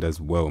sound as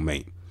well,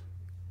 mate.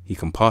 He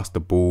can pass the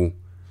ball.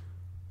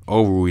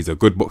 Overall, he's a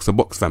good box to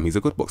box, fam. He's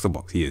a good box to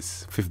box. He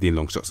is. 15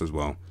 long shots as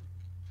well.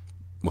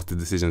 What's the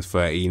decisions?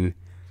 13.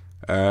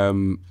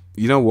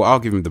 You know what? I'll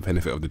give him the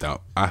benefit of the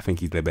doubt. I think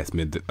he's their best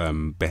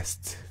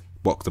best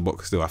box to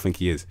box still. I think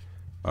he is.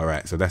 All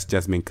right. So that's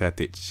Jasmine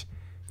Kurtic.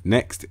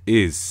 Next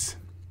is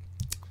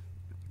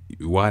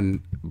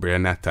Juan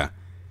Brianata.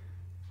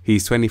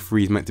 He's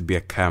 23. He's meant to be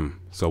a cam.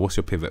 So what's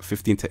your pivot?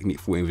 15 technique,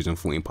 14 vision,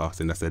 14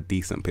 passing. That's a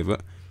decent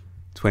pivot.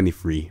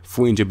 23.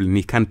 14 dribbling.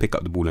 He can pick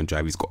up the ball and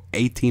drive. He's got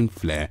 18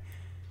 flair.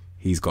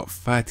 He's got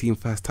 13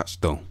 first touch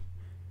though.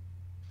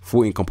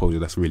 14 composure.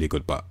 That's really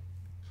good. But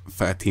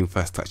 13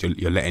 first touch,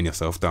 you're letting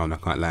yourself down. I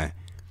can't lie.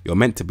 You're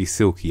meant to be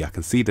silky. I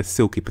can see the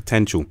silky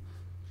potential.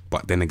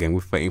 But then again,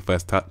 with 13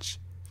 first touch,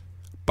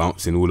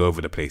 bouncing all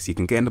over the place. He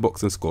can get in the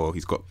box and score.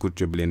 He's got good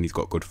dribbling. He's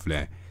got good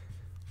flair.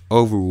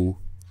 Overall,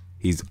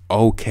 he's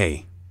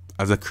okay.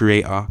 As a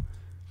creator,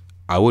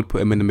 I would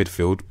put him in the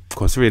midfield,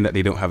 considering that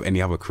they don't have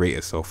any other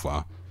creators so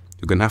far.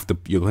 You're gonna have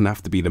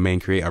to be the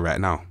main creator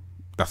right now.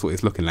 That's what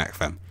it's looking like,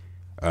 fam.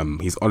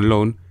 He's on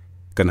loan.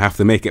 Gonna have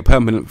to make it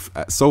permanent.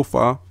 So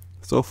far,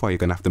 you're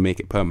gonna have to make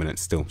it permanent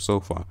still. So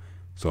far,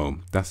 so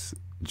that's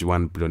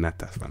Juan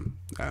Brunata, fam.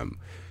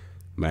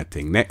 Mad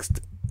thing. Next,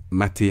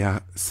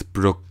 Mattia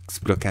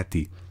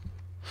Sprocati.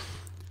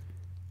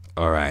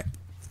 All right.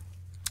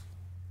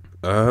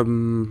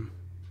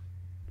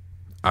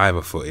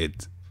 Either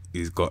footed.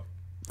 He's got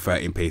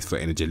 13 pace,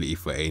 13 agility,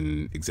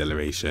 13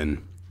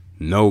 acceleration,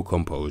 no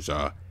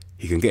composure.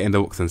 He can get in the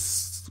box and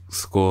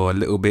score a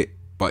little bit,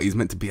 but he's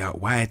meant to be out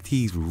wide.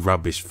 He's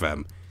rubbish,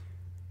 fam.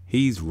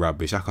 He's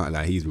rubbish. I can't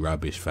lie. He's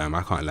rubbish, fam.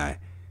 I can't lie.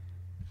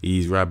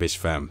 He's rubbish,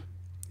 fam.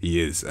 He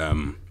is.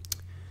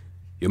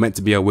 You're meant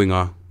to be a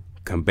winger.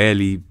 Can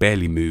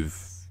barely move.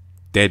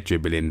 Dead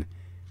dribbling.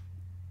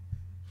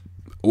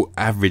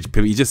 Average.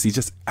 He's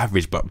just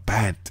average, but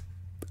bad.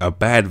 A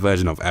bad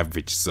version of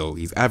average. So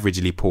he's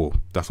averagely poor.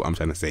 That's what I'm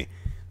trying to say.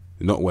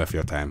 Not worth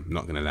your time.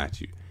 Not gonna lie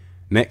to you.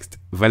 Next,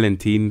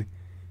 Valentin.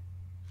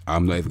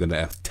 I'm not even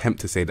gonna attempt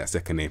to say that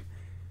second name,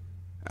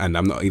 and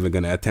I'm not even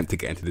gonna attempt to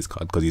get into this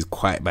card because he's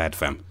quite bad,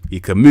 fam.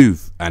 He can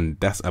move, and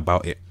that's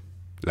about it.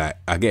 Like,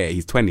 I get it.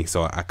 He's 20,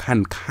 so I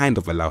can kind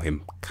of allow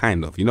him.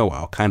 Kind of. You know what?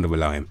 I'll kind of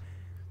allow him.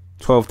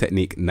 12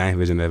 technique, 9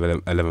 vision,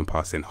 11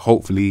 passing.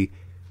 Hopefully,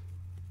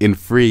 in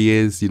 3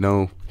 years, you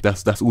know,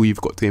 that's all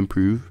you've got to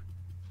improve.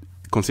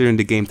 Considering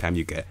the game time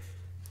you get,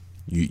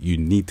 you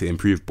need to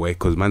improve, boy,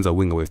 because man's a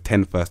winger with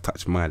 10 first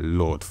touch. My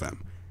lord,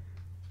 fam.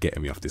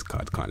 Getting me off this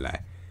card, can't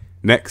lie.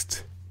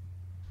 Next,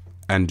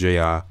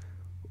 Andrea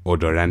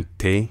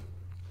Odorante.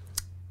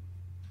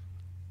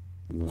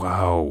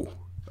 Wow.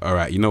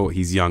 Alright, you know what?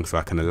 He's young, so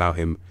I can allow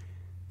him.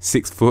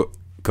 6 foot,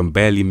 can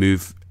barely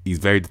move. He's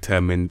very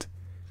determined.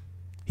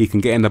 He can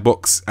get in the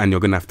box, and you're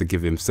going to have to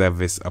give him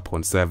service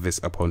upon service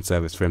upon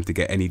service for him to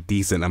get any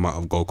decent amount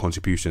of goal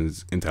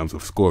contributions in terms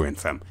of scoring,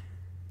 fam.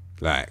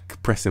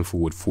 Like, pressing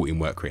forward, 14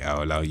 work rate,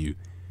 I'll allow you.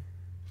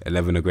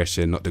 11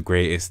 aggression, not the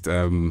greatest.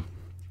 12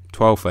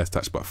 first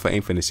touch, but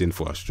 13 finishing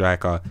for a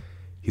striker.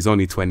 He's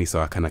only 20,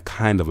 so I can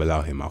kind of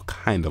allow him. I'll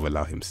kind of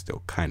allow him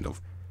still, kind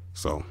of.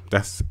 So,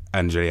 that's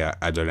Andrea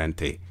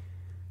Adolante.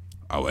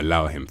 I'll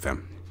allow him,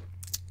 fam.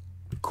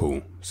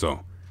 Cool.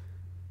 So,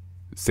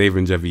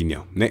 Savin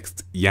Javinho.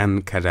 Next,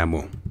 Jan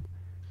Cadamo.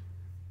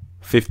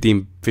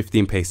 15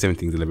 pace,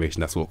 17 acceleration.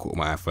 That's what caught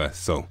my eye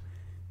first. So,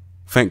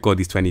 thank God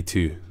he's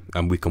 22.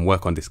 And we can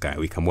work on this guy.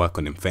 We can work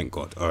on him. Thank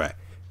God. All right.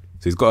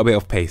 So he's got a bit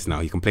of pace now.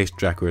 He can play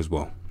striker as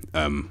well.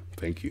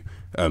 Thank you.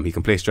 He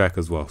can play striker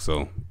as well.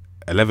 So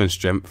 11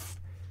 strength,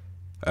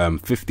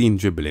 15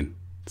 dribbling.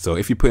 So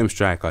if you put him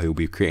striker, he'll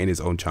be creating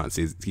his own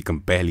chances. He can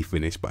barely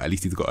finish, but at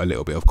least he's got a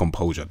little bit of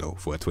composure though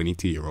for a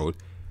 22-year-old.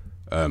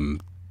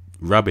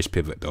 Rubbish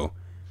pivot though.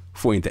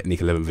 14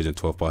 technique, 11 vision,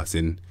 12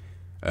 passing.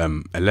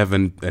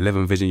 11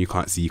 vision you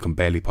can't see. You can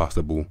barely pass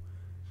the ball.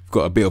 You've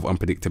got a bit of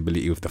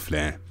unpredictability with the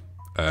flair.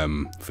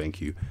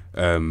 Thank you.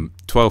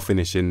 12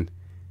 finishing.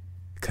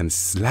 Can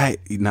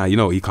slightly, nah, you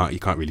know he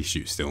can't really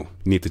shoot still.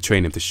 You need to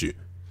train him to shoot.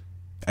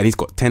 And he's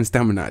got 10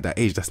 stamina at that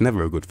age. That's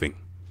never a good thing.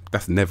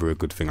 That's never a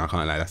good thing. I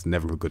can't lie. That's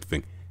never a good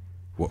thing.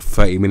 What,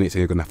 30 minutes and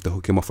you're going to have to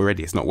hook him off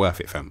already? It's not worth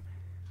it, fam.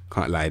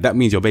 Can't lie. That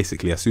means you're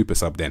basically a super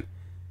sub then.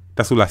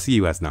 That's all I see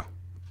you as now.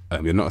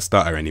 You're not a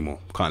starter anymore.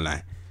 Can't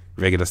lie.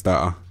 Regular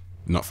starter,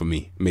 not for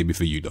me. Maybe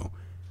for you though.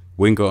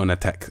 Winger on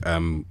attack.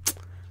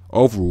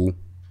 Overall,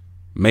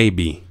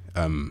 maybe.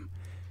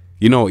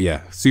 You know what?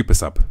 Yeah, super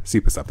sub.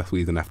 Super sub. That's what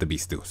he's going to have to be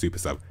still. Super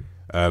sub.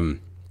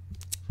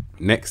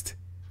 Next,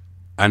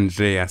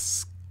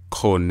 Andreas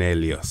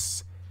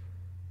Cornelius.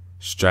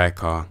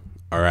 Striker.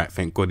 Alright,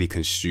 thank God he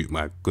can shoot.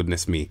 My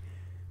goodness me.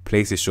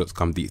 Places shots,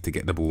 come deep to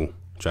get the ball.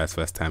 Tries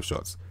first time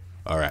shots.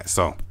 Alright,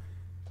 so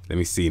let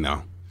me see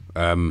now.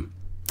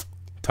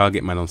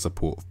 Target man on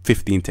support.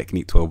 15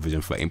 technique, 12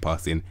 vision, 13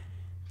 passing.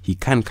 He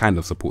can kind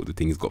of support the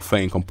thing. He's got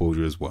 13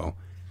 composure as well.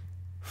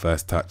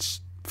 First touch,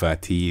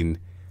 13.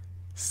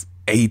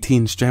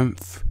 18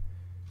 strength.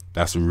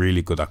 That's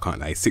really good. I can't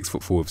lie.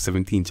 6'4" with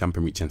 17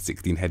 champion reach and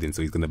 16 heading.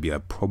 So he's going to be a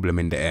problem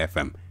in the air,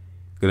 fam.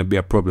 Going to be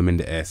a problem in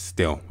the air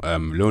still.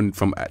 Loaned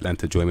from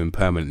Atlanta, join him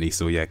permanently.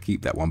 So yeah,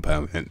 keep that one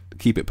permanent.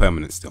 Keep it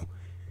permanent still.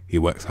 He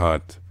works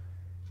hard.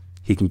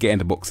 He can get in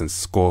the box and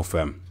score,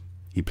 fam.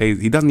 He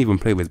doesn't even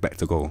play with his back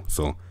to goal.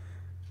 So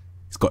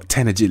he's got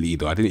 10 agility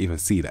though. I didn't even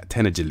see that.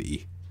 10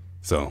 agility.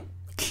 So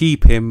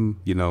keep him,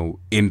 you know,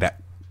 in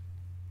that,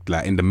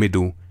 like in the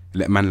middle.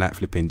 Let man like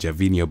flipping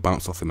Javinho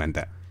bounce off him and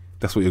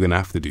that's what you're gonna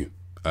have to do.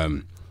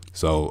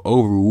 So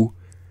overall,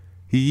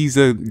 he's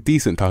a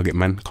decent target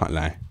man, can't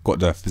lie. Got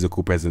the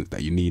physical presence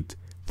that you need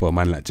for a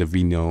man like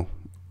Javinho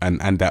and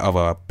that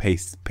other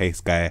pace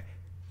guy.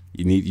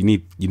 You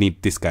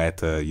need this guy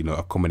to, you know,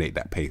 accommodate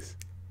that pace.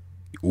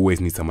 You always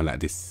need someone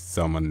like this,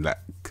 someone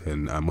that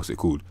can what's it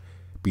called?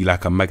 Be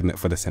like a magnet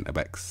for the centre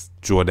backs.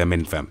 Draw them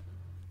in, fam.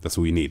 That's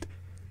all you need.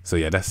 So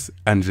yeah, that's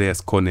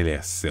Andreas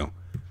Cornelius still.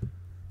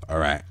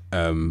 Alright.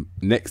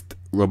 Next,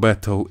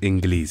 Roberto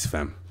Inglese,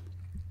 fam.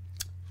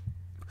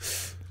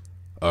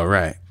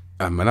 Alright.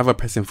 Another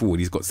pressing forward.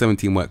 He's got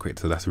 17 work rate,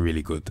 so that's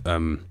really good.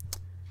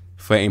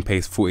 13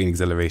 pace, 14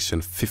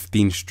 acceleration,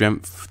 15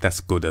 strength.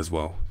 That's good as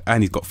well.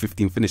 And he's got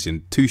 15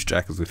 finishing. 2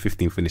 strikers with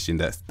 15 finishing.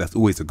 That's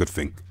always a good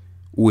thing.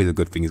 Always a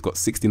good thing. He's got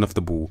 16 off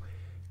the ball.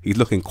 He's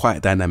looking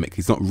quite dynamic.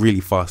 He's not really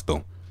fast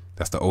though.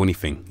 That's the only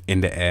thing.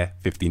 In the air,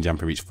 15 jump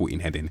and reach, 14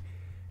 heading.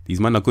 These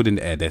men are good in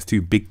the air. There's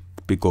 2 big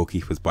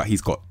goalkeepers, but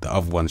he's got the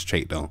other one's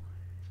trait though.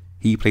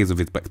 He plays with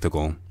his back to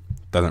goal.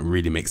 Doesn't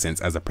really make sense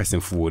as a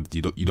pressing forward.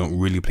 You don't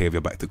really play with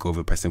your back to goal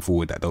with a pressing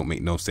forward. That don't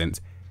make no sense.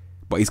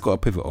 But he's got a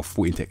pivot of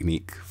 14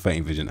 technique,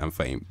 13 vision,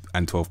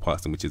 and 12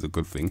 passing, which is a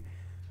good thing.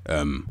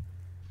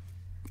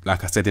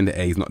 Like I said, in the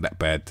air, he's not that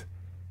bad,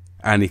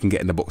 and he can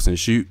get in the box and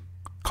shoot.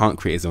 Can't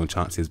create his own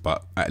chances,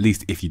 but at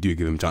least if you do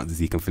give him chances,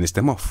 he can finish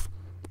them off.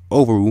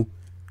 Overall,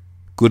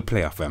 good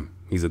player, fam.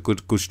 He's a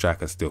good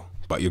striker still,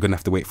 but you're gonna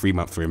have to wait 3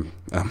 months for him.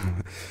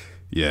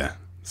 Yeah.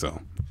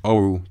 So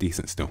overall,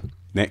 decent still.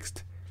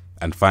 Next,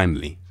 and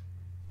finally,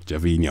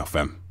 Javinho,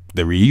 fam.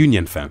 The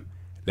reunion, fam.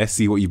 Let's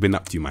see what you've been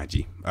up to, my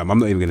G. I'm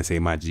not even gonna say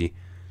my G.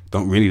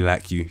 Don't really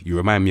like you. You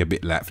remind me a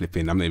bit like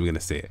flipping. I'm not even gonna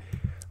say it.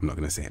 I'm not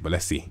gonna say it, but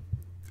let's see.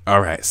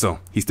 All right. So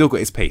he's still got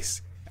his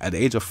pace. At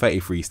the age of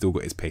 33, he's still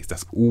got his pace.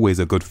 That's always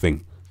a good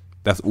thing.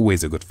 That's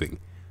always a good thing.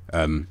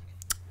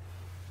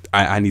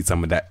 I need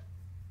some of that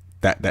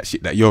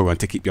shit that you're on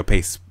to keep your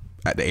pace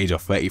at the age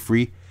of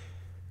 33.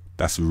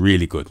 That's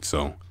really good.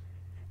 So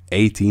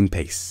 18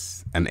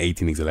 pace and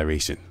 18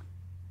 acceleration.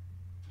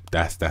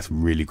 That's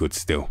really good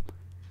still.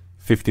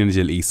 15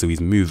 agility, so he's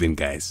moving,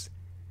 guys.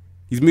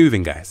 He's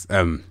moving, guys.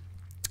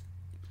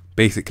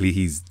 Basically,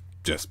 he's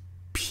just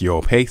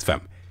pure pace,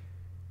 fam.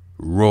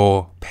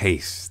 Raw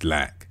pace,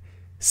 like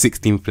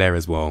 16 flair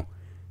as well.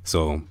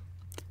 So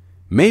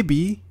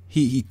maybe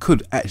he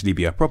could actually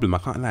be a problem. I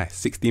can't lie.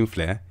 16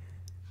 flair,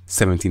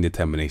 17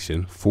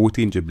 determination,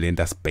 14 dribbling.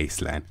 That's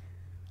baseline.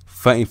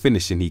 13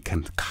 finishing. He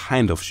can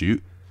kind of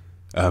shoot.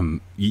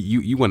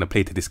 You want to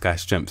play to this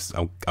guy's strengths.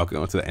 I'll get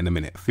onto that in a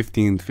minute.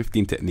 15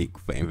 technique,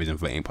 13 vision,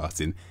 13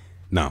 passing.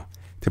 Now,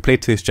 to play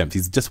to his strengths,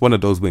 he's just one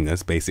of those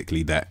wingers,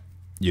 basically, that,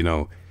 you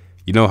know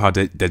how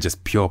they're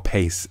just pure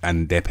pace,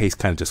 and their pace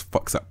kind of just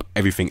fucks up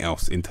everything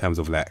else in terms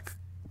of, like,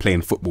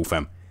 playing football,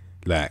 fam.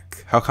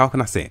 Like, how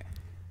can I say it?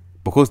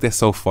 Because they're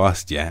so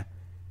fast, yeah,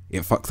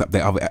 it fucks up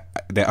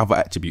their other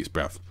attributes,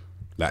 bruv.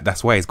 Like,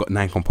 that's why he's got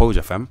 9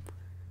 composure, fam.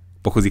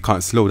 Because he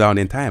can't slow down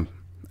in time.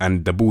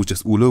 And the ball's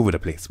just all over the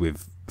place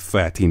with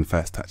 13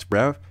 first touch,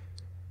 bruv.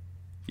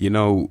 You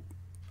know,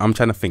 I'm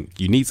trying to think.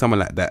 You need someone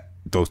like that,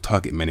 those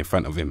target men in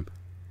front of him,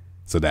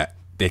 so that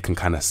they can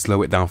kind of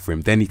slow it down for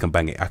him. Then he can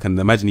bang it. I can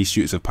imagine he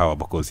shoots with power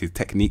because his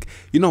technique,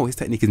 his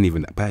technique isn't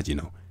even that bad, you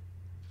know.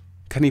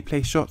 Can he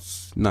play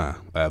shots? Nah.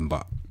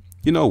 But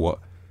you know what?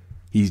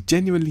 He's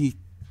genuinely,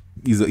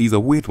 he's a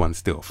weird one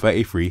still.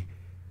 33.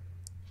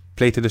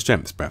 Play to the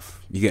strengths, bruv.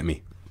 You get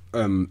me?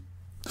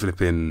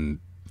 Flipping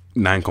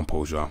 9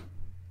 composure.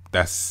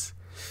 That's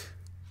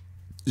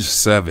just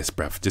service,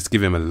 bruv. Just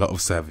give him a lot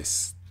of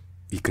service.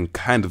 He can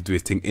kind of do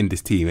his thing in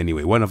this team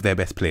anyway. One of their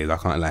best players, I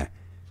can't lie.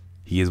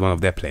 He is one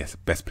of their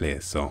best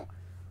players. So,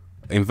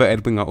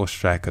 inverted winger or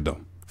striker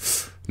though.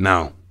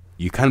 Now,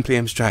 You can play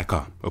him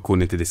striker,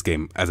 according to this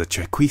game. As a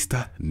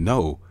trequista,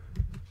 no.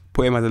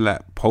 Put him as a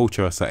like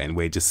poacher or something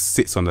where he just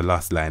sits on the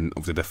last line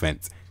of the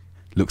defense,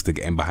 looks to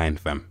get him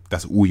behind, fam.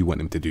 That's all you want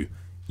him to do.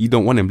 You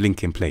don't want him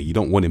linking play. You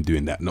don't want him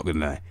doing that, not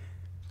gonna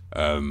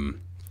lie.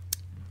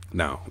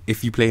 Now,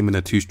 if you play him in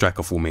a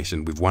 2-striker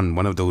formation with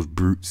one of those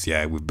brutes,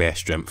 yeah, with bare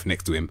strength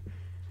next to him,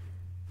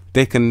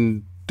 they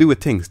can do a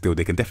thing still.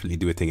 They can definitely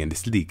do a thing in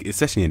this league,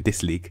 especially in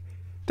this league.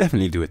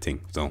 Definitely do a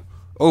thing. So,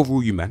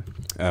 overall, you man,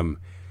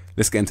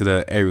 let's get into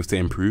the areas to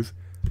improve.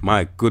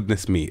 My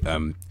goodness me,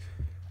 I'm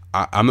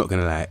not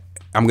gonna lie.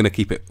 I'm gonna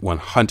keep it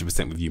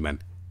 100% with you,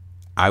 man.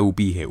 I will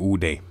be here all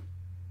day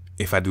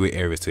if I do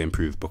areas to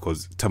improve,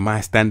 because to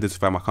my standards,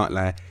 fam, I can't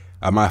lie.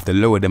 I might have to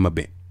lower them a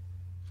bit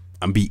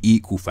and be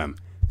equal, fam.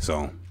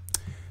 So,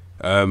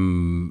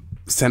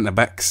 centre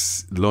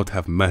backs, Lord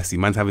have mercy,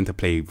 man's having to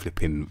play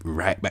flipping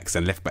right backs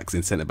and left backs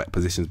in centre back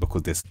positions,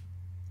 because there's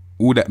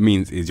all that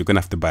means is you're gonna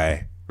have to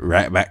buy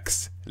right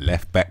backs,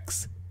 left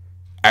backs,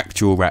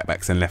 actual right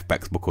backs and left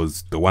backs,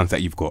 because the ones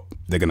that you've got,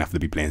 they're gonna have to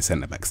be playing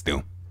centre back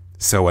still.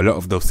 So a lot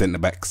of those centre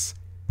backs,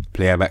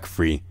 player back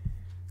 3,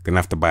 gonna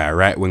have to buy a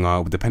right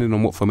winger, depending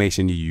on what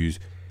formation you use.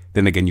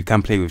 Then again, you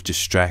can play with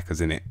just strikers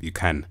in it. You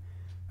can.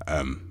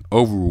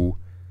 Overall,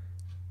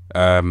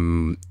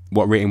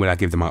 what rating would I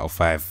give them out of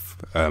 5?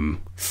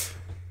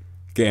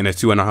 Getting a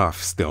 2.5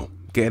 still.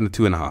 Getting a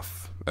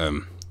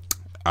 2.5.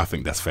 I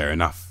think that's fair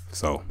enough.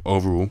 So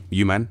overall,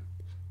 you man,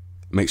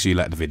 make sure you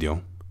like the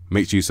video.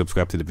 Make sure you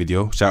subscribe to the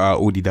video. Shout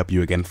out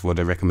ODW again for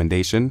the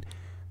recommendation.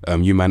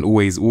 You man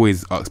always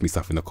ask me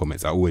stuff in the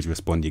comments. I always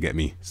respond, you get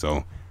me?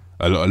 So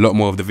a lot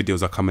more of the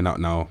videos are coming out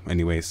now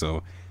anyway.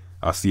 So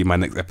I'll see you in my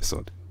next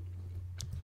episode.